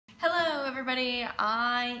everybody.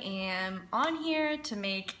 I am on here to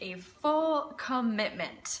make a full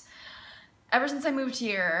commitment. Ever since I moved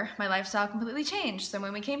here, my lifestyle completely changed. So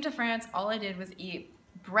when we came to France, all I did was eat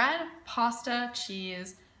bread, pasta,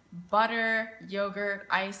 cheese, butter, yogurt,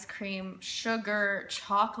 ice cream, sugar,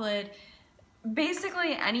 chocolate,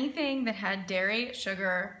 basically anything that had dairy,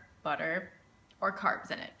 sugar, butter, or carbs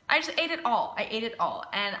in it. I just ate it all. I ate it all.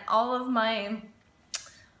 And all of my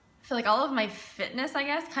fitness, I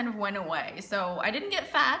guess, kind of went away. So I didn't get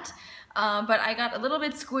fat, but I got a little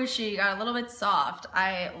bit squishy, got a little bit soft.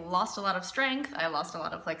 I lost a lot of strength, I lost a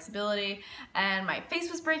lot of flexibility, and my face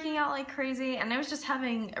was breaking out like crazy, and I was just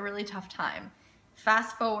having a really tough time.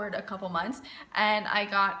 Fast forward a couple months, and I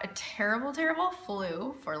got a terrible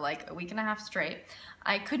flu for like a week and a half straight.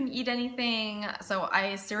 I couldn't eat anything, so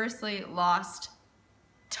I seriously lost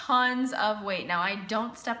tons of weight. Now I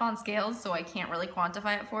don't step on scales, so I can't really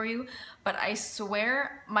quantify it for you, but I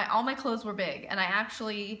swear all my clothes were big, and I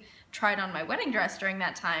actually tried on my wedding dress during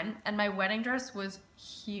that time, and my wedding dress was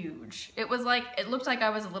huge. It looked like I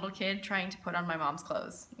was a little kid trying to put on my mom's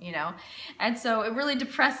clothes, you know? And so it really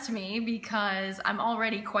depressed me because I'm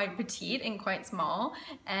already quite petite and quite small,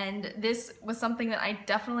 and this was something that I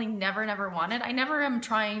definitely never wanted. I never am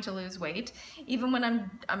trying to lose weight. Even when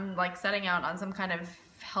I'm like setting out on some kind of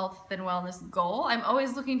health and wellness goal, I'm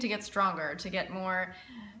always looking to get stronger, to get more,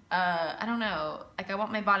 I don't know, like I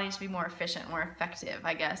want my body to be more efficient, more effective,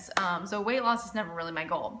 I guess. So weight loss is never really my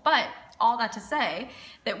goal. But all that to say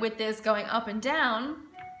that with this going up and down,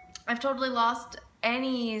 I've totally lost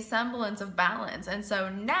any semblance of balance. And so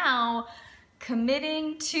now,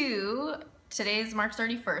 committing to, today's March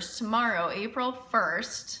 31st, tomorrow, April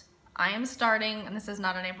 1st, I am starting, and this is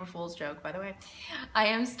not an April Fool's joke, by the way, I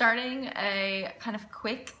am starting a kind of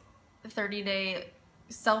quick 30-day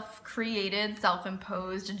self-created,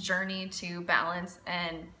 self-imposed journey to balance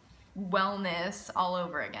and wellness all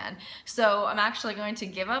over again. So I'm actually going to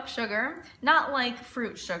give up sugar, not like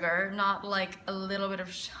fruit sugar, not like a little bit of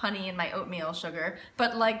honey in my oatmeal sugar,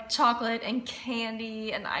 but like chocolate and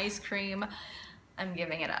candy and ice cream. I'm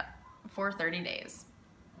giving it up for 30 days.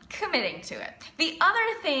 Committing to it. The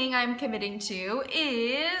other thing I'm committing to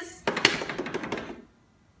is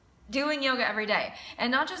doing yoga every day.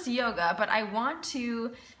 And not just yoga, but I want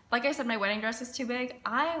to, like I said, my wedding dress is too big.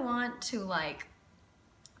 I want to like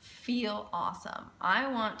feel awesome.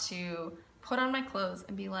 I want to put on my clothes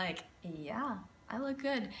and be like, yeah, I look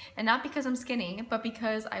good. And not because I'm skinny, but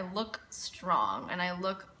because I look strong and I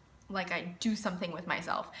look like I do something with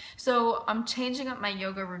myself. So I'm changing up my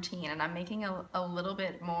yoga routine, and I'm making a little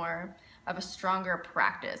bit more of a stronger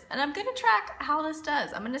practice. And I'm gonna track how this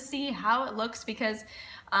does. I'm gonna see how it looks, because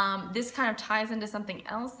this kind of ties into something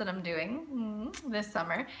else that I'm doing this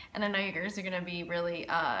summer. And I know you guys are gonna be really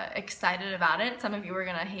excited about it. Some of you are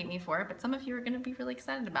gonna hate me for it, but some of you are gonna be really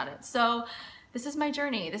excited about it. So this is my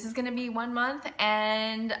journey. This is gonna be 1 month,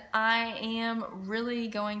 and I'm really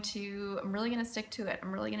gonna stick to it.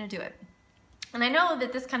 I'm really gonna do it. And I know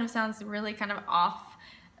that this kind of sounds really kind of off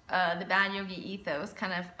the Bad Yogi ethos,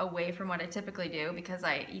 kind of away from what I typically do, because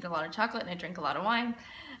I eat a lot of chocolate and I drink a lot of wine.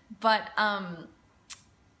 But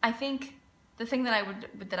I think the thing that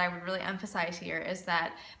I would really emphasize here is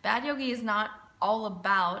that Bad Yogi is not all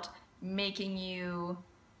about making you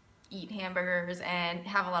eat hamburgers and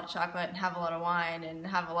have a lot of chocolate and have a lot of wine and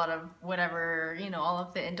have a lot of whatever, you know, all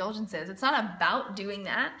of the indulgences. It's not about doing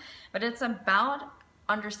that, but it's about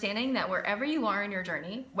understanding that wherever you are in your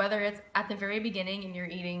journey, whether it's at the very beginning and you're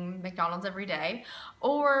eating McDonald's every day,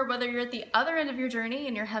 or whether you're at the other end of your journey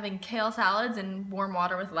and you're having kale salads and warm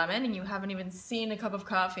water with lemon and you haven't even seen a cup of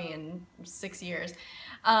coffee in 6 years,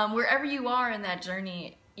 wherever you are in that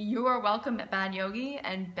journey, you are welcome at Bad Yogi,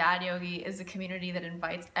 and Bad Yogi is a community that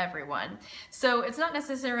invites everyone. So it's not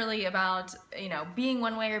necessarily about, you know, being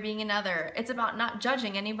one way or being another. It's about not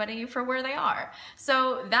judging anybody for where they are.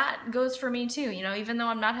 So that goes for me too. You know, even though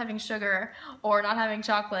I'm not having sugar or not having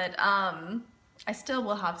chocolate, I still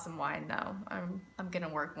will have some wine though. I'm gonna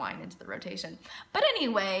work wine into the rotation. But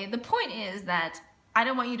anyway, the point is that I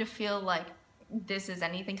don't want you to feel like this is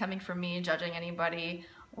anything coming from me, judging anybody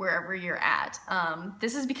wherever you're at.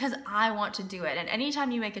 This is because I want to do it. And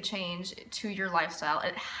anytime you make a change to your lifestyle,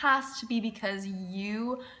 it has to be because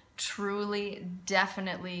you truly,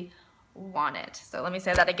 definitely want it. So let me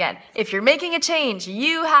say that again. If you're making a change,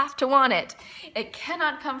 you have to want it. It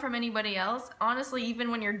cannot come from anybody else. Honestly, even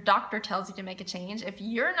when your doctor tells you to make a change, if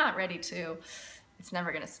you're not ready to, it's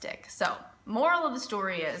never gonna stick. So, moral of the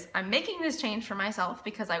story is, I'm making this change for myself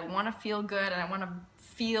because I wanna feel good and I wanna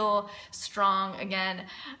feel strong again,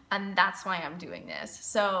 and that's why I'm doing this.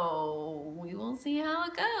 So we will see how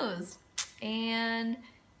it goes. And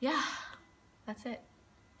yeah, that's it.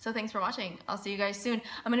 So thanks for watching. I'll see you guys soon.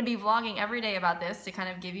 I'm gonna be vlogging every day about this to kind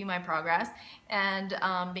of give you my progress. And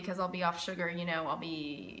because I'll be off sugar, you know, I'll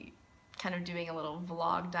be kind of doing a little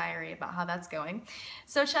vlog diary about how that's going.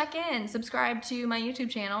 So check in, subscribe to my YouTube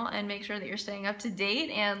channel, and make sure that you're staying up to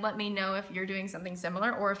date, and let me know if you're doing something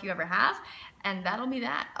similar or if you ever have. And that'll be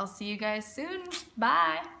that. I'll see you guys soon.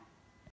 Bye.